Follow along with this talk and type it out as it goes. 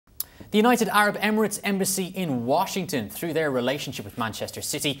The United Arab Emirates Embassy in Washington, through their relationship with Manchester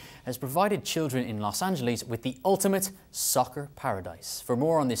City, has provided children in Los Angeles with the ultimate soccer paradise. For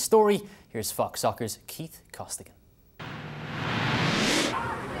more on this story, here's Fox Soccer's Keith Costigan.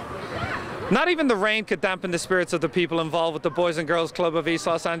 Not even the rain could dampen the spirits of the people involved with the Boys and Girls Club of East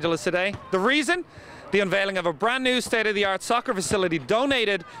Los Angeles today. The reason? The unveiling of a brand new state-of-the-art soccer facility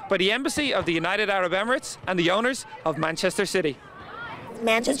donated by the Embassy of the United Arab Emirates and the owners of Manchester City.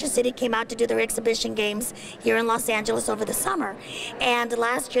 Manchester City came out to do their exhibition games here in Los Angeles over the summer, and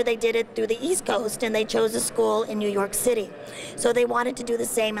last year they did it through the East Coast, and they chose a school in New York City. So they wanted to do the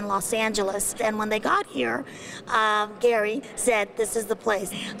same in Los Angeles, and when they got here, Gary said, "This is the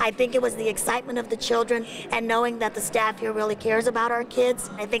place." I think it was the excitement of the children and knowing that the staff here really cares about our kids.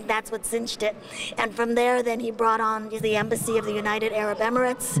 I think that's what cinched it. And from there, then he brought on the Embassy of the United Arab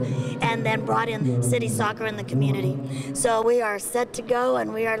Emirates, and then brought in city soccer in the community. So we are set to go,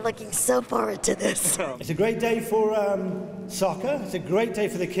 and we are looking so forward to this. It's a great day for soccer. It's a great day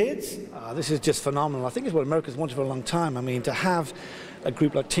for the kids. This is just phenomenal. I think it's what America's wanted for a long time. I mean, to have a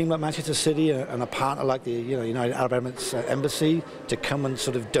team like Manchester City and a partner like the United Arab Emirates Embassy to come and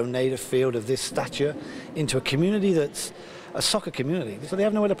sort of donate a field of this stature into a community that's a soccer community. So they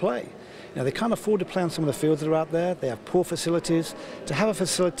have nowhere to play. They can't afford to play on some of the fields that are out there. They have poor facilities. To have a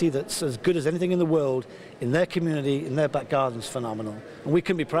facility that's as good as anything in the world in their community, in their back garden, is phenomenal. And we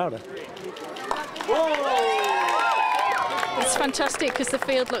couldn't be prouder. It's fantastic because the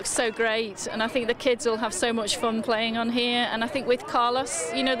field looks so great, and I think the kids will have so much fun playing on here. And I think with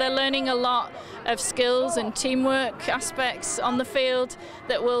Carlos, they're learning a lot of skills and teamwork aspects on the field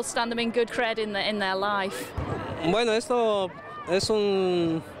that will stand them in good cred in their life. Bueno, esto es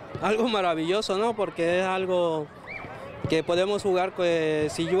algo maravilloso, ¿no? Porque es algo que podemos jugar,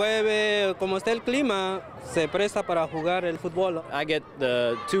 si llueve, como está el clima, se presta para jugar el fútbol. I get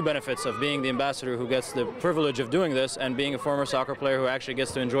the two benefits of being the ambassador who gets the privilege of doing this and being a former soccer player who actually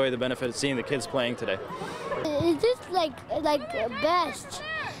gets to enjoy the benefit of seeing the kids playing today. It's just like best.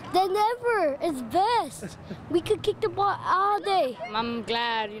 Than ever. It's best. We could kick the ball all day. I'm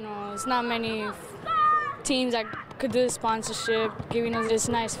glad, it's not many teams that could do the sponsorship, giving us this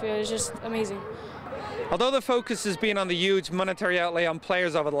nice field. It's just amazing. Although the focus has been on the huge monetary outlay on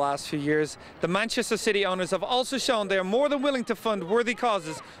players over the last few years, the Manchester City owners have also shown they are more than willing to fund worthy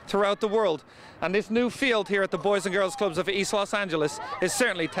causes throughout the world. And this new field here at the Boys and Girls Clubs of East Los Angeles is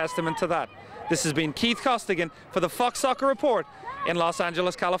certainly testament to that. This has been Keith Costigan for the Fox Soccer Report in Los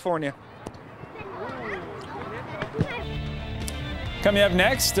Angeles, California. Coming up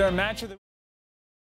next, our match of the